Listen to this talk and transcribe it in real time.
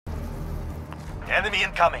Enemy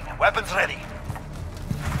incoming. Weapons ready.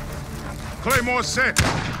 Claymore set.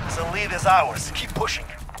 The lead is ours. Keep pushing.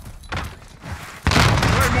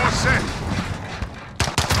 Claymore set.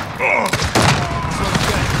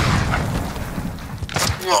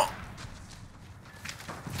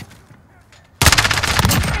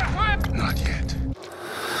 Not yet.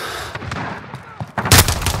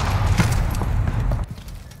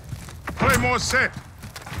 Claymore set.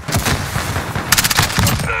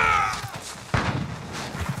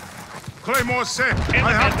 Claymore set.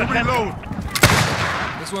 I have to reload.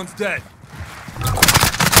 This one's dead.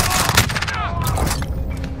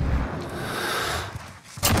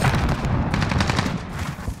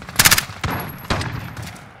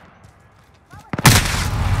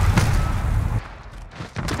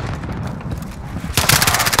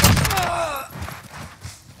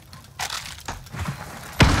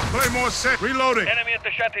 Claymore set. Reloading. Enemy at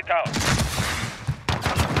the shanty town.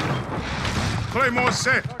 Claymore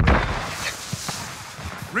set.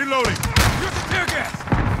 Reloading. Use the tear gas!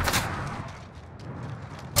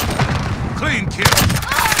 Clean kill.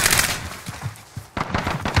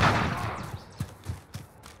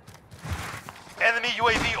 Enemy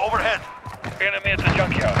UAV overhead. Enemy at the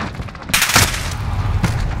junkyard.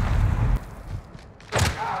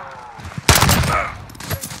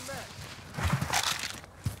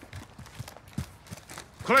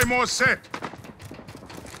 Claymore set.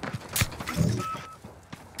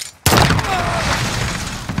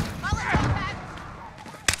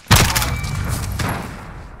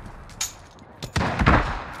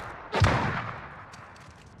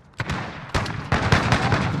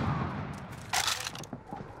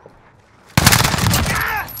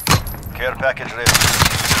 Care package ready.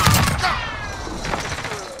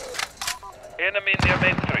 Enemy near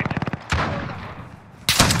Main Street.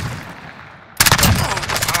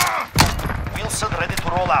 Wilson ready to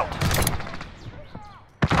roll out.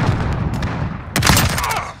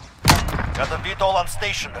 Got a VTOL on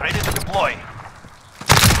station, ready to deploy.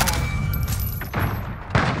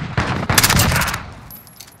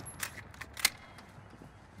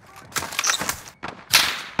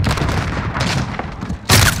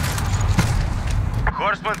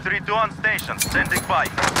 Horseman 3-2 on station, standing by.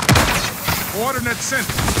 Coordinate sent.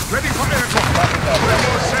 Ready for aircraft.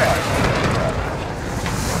 Claymore set.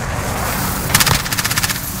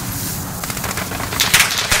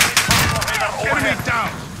 Enemy down.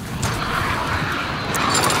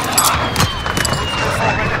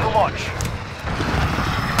 Ready to launch.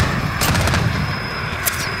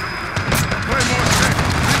 Claymore set.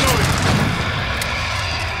 Reloading.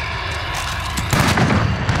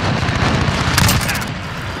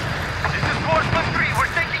 This is Horseman 3,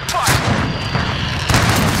 we're taking fire.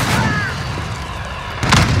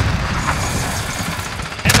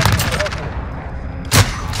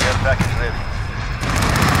 Care package ready.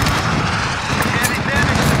 Heavy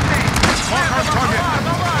damage sustained. Mark our target.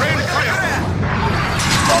 Rain clear.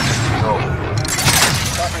 Go.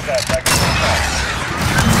 Copy that. Back to the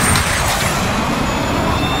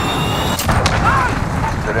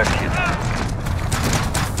Direct hit.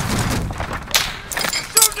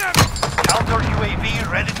 Counter UAV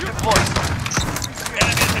ready to deploy.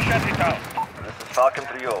 Enemy at the shanty town. This is Falcon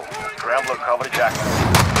 3-0. Scrambler coverage active.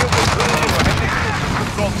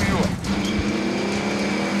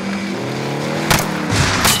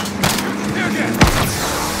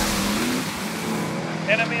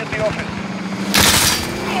 Enemy at the office.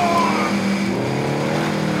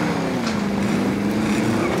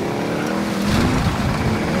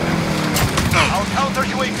 Our counter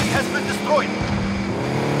UAV has been destroyed.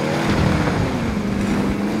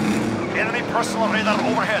 Enemy personal radar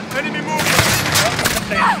overhead. Enemy movement.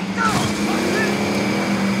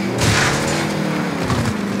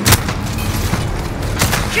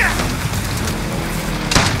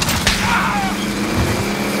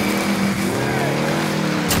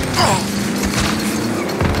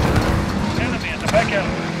 Enemy at the back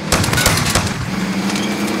alley.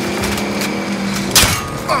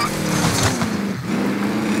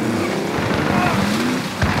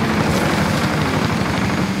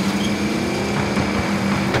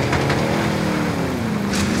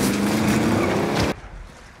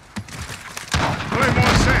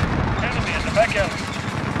 Claymore set. Enemy at the back alley.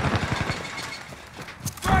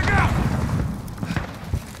 Frag out!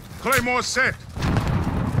 Claymore set.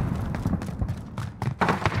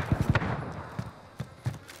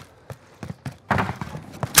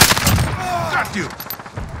 Got you.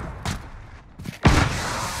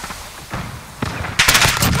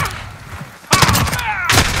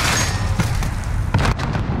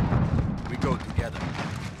 We go together.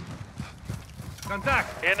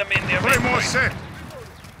 Contact! Enemy near Main Claymore Street. set.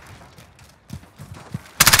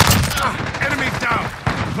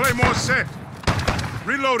 Claymore set.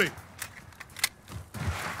 Reloading.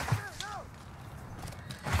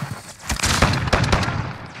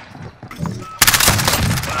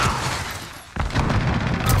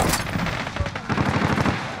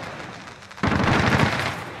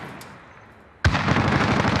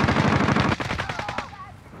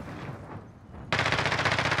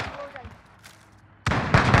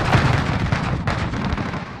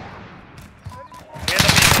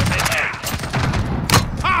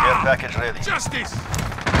 Care package ready. Justice!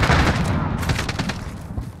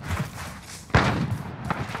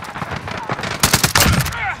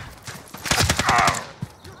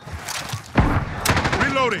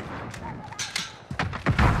 Reloading.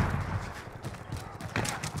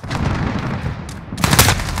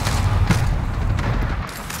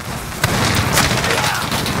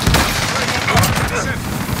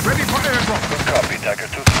 Ready for airdrop. Good copy. Tiger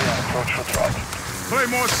 2-3 on approach for drop.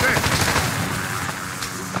 Claymore set.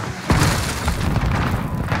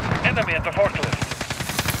 Enemy at the forklift.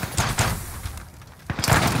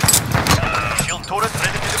 Shield turret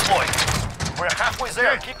ready to deploy. We're halfway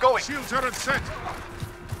there. Keep going. Shield turret set.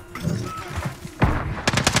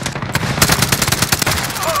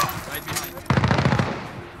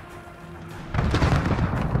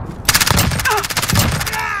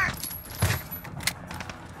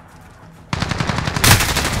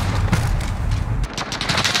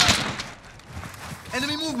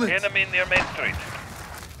 Enemy movement! Enemy near Main Street.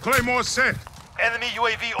 Claymore set. Enemy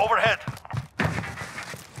UAV overhead.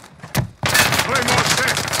 Claymore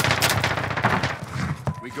set.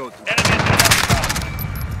 We go to Enemy at the shanty town.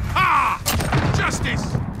 Ah! Justice!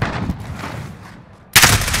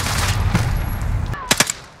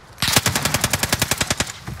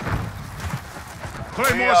 We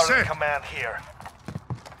Claymore are in set. command here.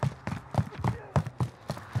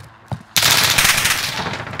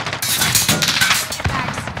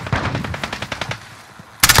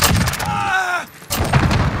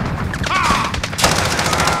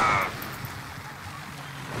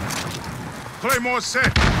 Claymore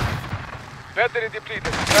set. Battery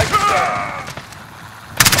depleted. Strike down.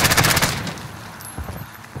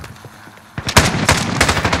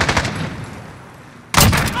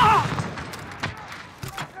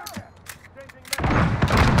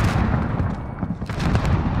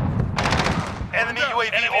 Enemy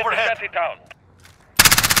UAV Enemy at the overhead. shanty town.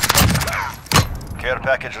 Care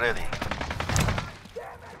package ready.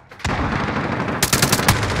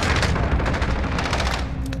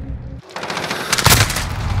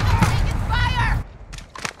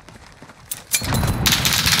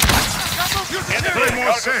 Enemy at Claymore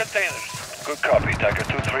cargo set. containers. Good copy. Tiger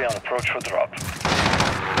 2-3 on approach for drop.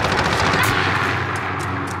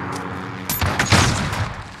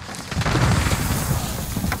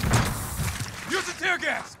 use the tear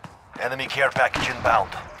gas! Enemy care package inbound.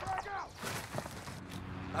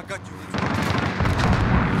 I got you.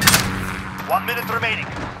 1 minute remaining.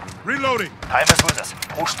 Reloading. Time is with us.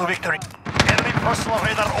 Push to victory. Enemy personal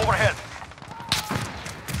radar overhead.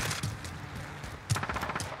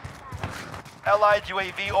 Allied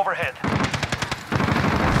UAV overhead.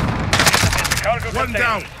 Cargo One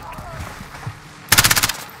containers. down.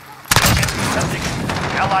 Sending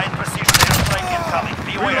Allied precision airstrike incoming.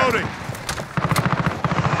 Beware. Reloading.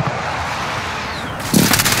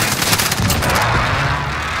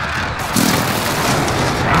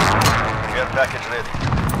 Care package ready.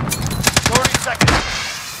 30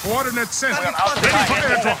 seconds. Coordinate sent. We're out of Ready for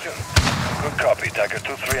time. airdrop. Good copy. Tiger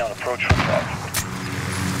 2-3 on approach for drop.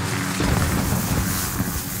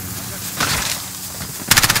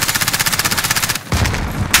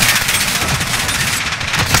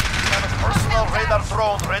 Personal radar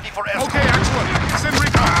drone ready for airstrike. Okay, actual. Send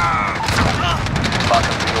recon.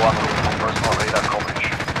 Falcon 3-1 ready for personal radar coverage.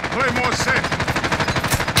 Claymore set.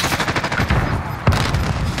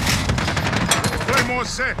 Claymore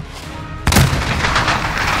set.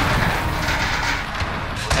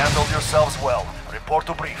 You handled yourselves well. Report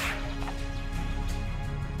to brief.